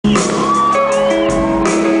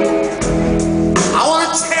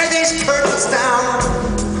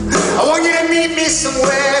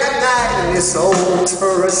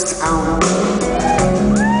this town.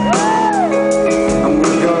 And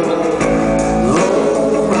we go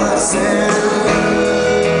low rising.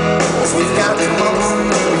 'Cause we've got to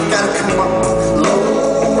come up,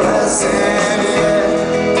 low rising, yeah.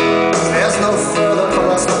 There's no further for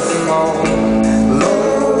us to fall.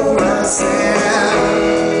 Low rising,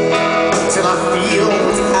 till I feel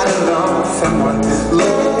we've had enough, and we're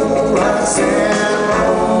low rising.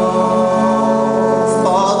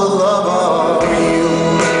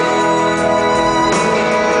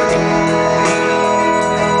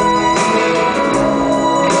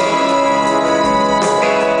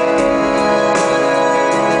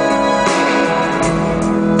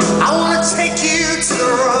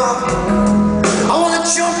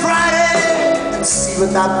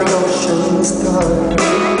 Without the ocean's blood,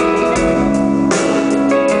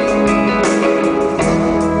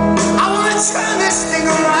 I wanna turn this thing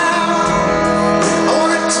around. I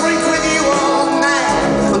wanna drink with you all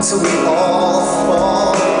night until we all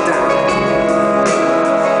fall down.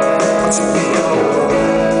 Until we go